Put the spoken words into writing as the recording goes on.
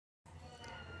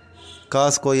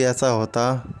काश कोई ऐसा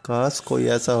होता, काश कोई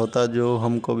ऐसा होता जो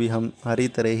हमको भी हमारी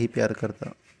तरह ही प्यार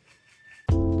करता।